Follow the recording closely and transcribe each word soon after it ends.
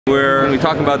We're going to be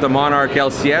talking about the Monarch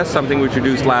LCS, something we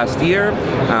introduced last year,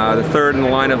 the third in the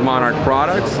line of Monarch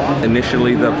products.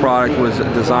 Initially, the product was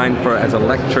designed as a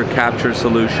lecture capture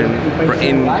solution for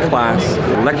in-class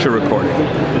lecture recording.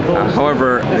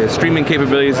 However, the streaming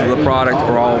capabilities of the product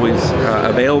are always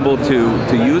available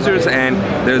to users, and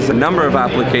there's a number of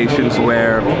applications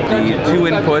where the two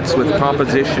inputs with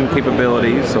composition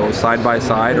capabilities, so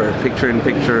side-by-side or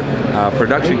picture-in-picture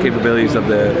production capabilities of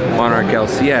the Monarch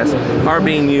LCS, are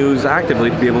being used actively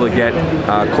to be able to get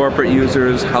corporate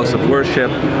users, house of worship,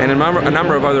 and a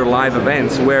number of other live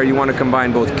events where you want to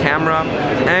combine both camera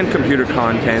and computer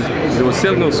content to a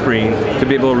single screen to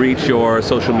be able to reach your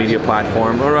social media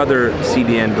platform or other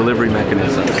CDN delivery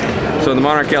mechanisms. So the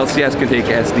Monarch LCS can take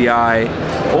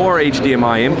SDI or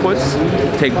HDMI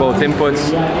inputs, take both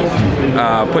inputs,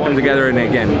 put them together, and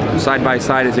again, side by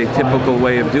side is a typical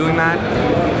way of doing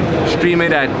that. Stream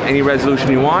it at any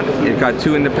resolution you want. It's got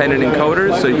two independent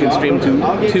encoders, so you can stream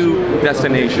to two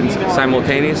destinations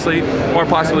simultaneously, or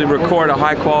possibly record a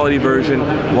high quality version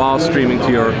while streaming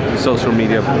to your social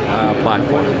media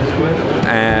platform.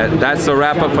 And that's the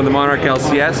wrap up for the Monarch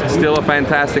LCS. Still a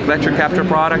fantastic lecture capture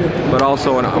product, but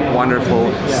also a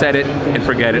wonderful set it and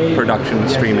forget it production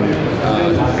streaming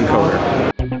encoder.